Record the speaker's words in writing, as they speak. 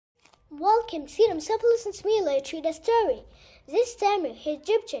Welcome, sit himself, listen to me, let you read a story. This Tamer, he's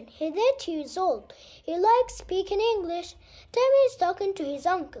Egyptian, he's 8 years old. He likes speaking English. Tamer is talking to his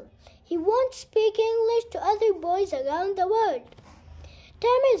uncle. He wants to speak English to other boys around the world.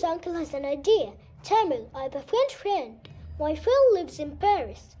 Tamer's uncle has an idea. Tamer, I have a French friend. My friend lives in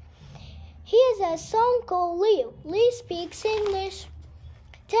Paris. He has a son called Leo. Leo speaks English.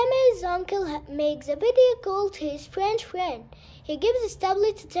 Tamer's uncle makes a video call to his French friend. He gives his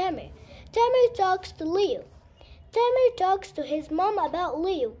tablet to Tamer. Tamer talks to Leo. Tamer talks to his mom about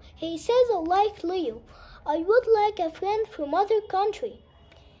Leo. He says, I like Leo. I would like a friend from other country.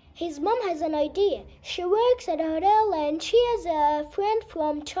 His mom has an idea. She works at a hotel and she has a friend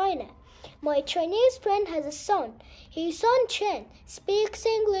from China. My Chinese friend has a son. His son Chen speaks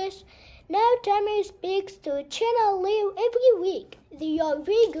English. Now Tamer speaks to Chen and Leo every week. They are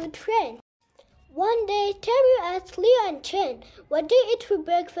very good friends. One day, Tamer asks Leo and Chen, what do you eat for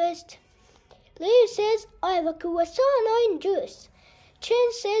breakfast? Leo says, I have a croissant and juice.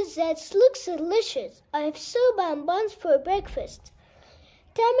 Chen says, that looks delicious. I have soup and buns for breakfast.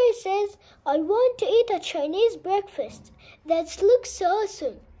 Tamer says, I want to eat a Chinese breakfast. That looks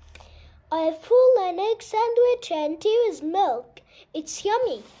awesome. I have full an egg sandwich and tea with milk. It's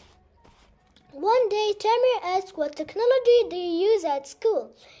yummy. One day, Tamer asks, what technology do you use at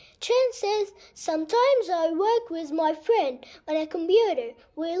school? Chen says, sometimes I work with my friend on a computer.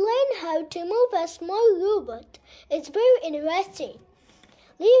 We learn how to move a small robot. It's very interesting.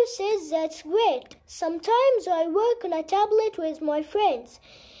 Leo says, that's great. Sometimes I work on a tablet with my friends.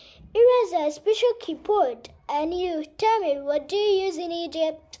 It has a special keyboard. And you, Tamer, what do you use in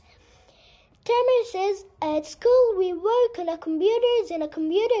Egypt? Tamer says, at school we work on computers in a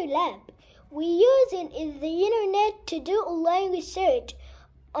computer lab. We use the internet to do online research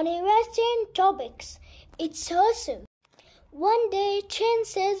on interesting topics. It's awesome. One day, Chen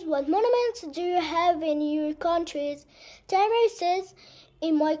says, what monuments do you have in your countries? Tamer says,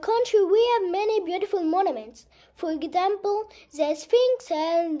 in my country we have many beautiful monuments. For example, the Sphinx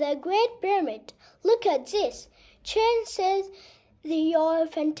and the Great Pyramid. Look at this. Chen says, they are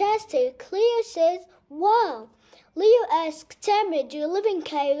fantastic. Leo says, wow. Leo asks Tamer, do you live in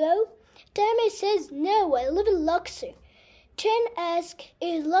Cairo? Tamer says, no, I live in Luxor. Chen asks,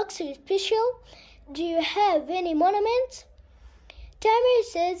 is Luxor special? Do you have any monuments? Tamer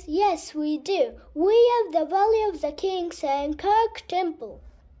says, yes, we do. We have the Valley of the Kings and Kark Temple.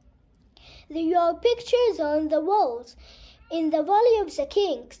 There are pictures on the walls in the Valley of the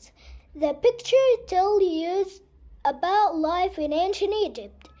Kings. The pictures tell you about life in ancient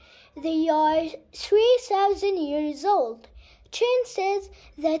Egypt. They are 3,000 years old. Chen says,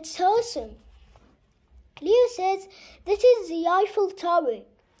 that's awesome. Leo says, this is the Eiffel Tower.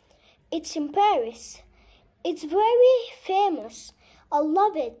 It's in Paris. It's very famous. I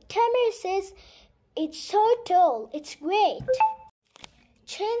love it. Tamer says, it's so tall. It's great.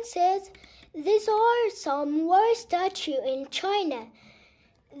 Chen says, these are some war statues in China.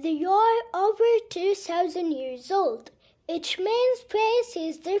 They are over 2,000 years old. Each man's face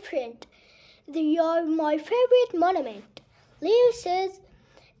is different. They are my favorite monument. Leo says,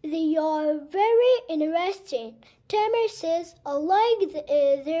 they are very interesting. Tamer says, I like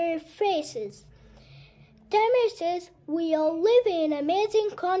their faces. Tamer says, we all live in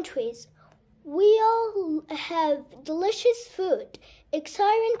amazing countries. We all have delicious food,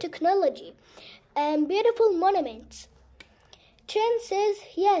 exciting technology, and beautiful monuments. Chen says,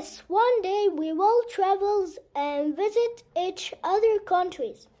 yes, one day we will travel and visit each other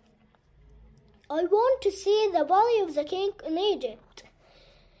countries. I want to see the Valley of the King in Egypt.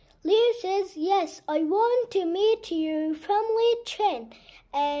 Leo says, yes, I want to meet your family, Chen,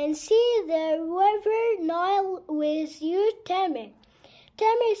 and see the river Nile with you, Tamer.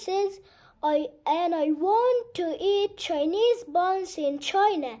 Tamer says, I want to eat Chinese buns in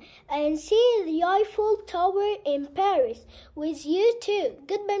China and see the Eiffel Tower in Paris with you too.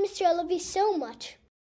 Goodbye, Mr. I love you so much.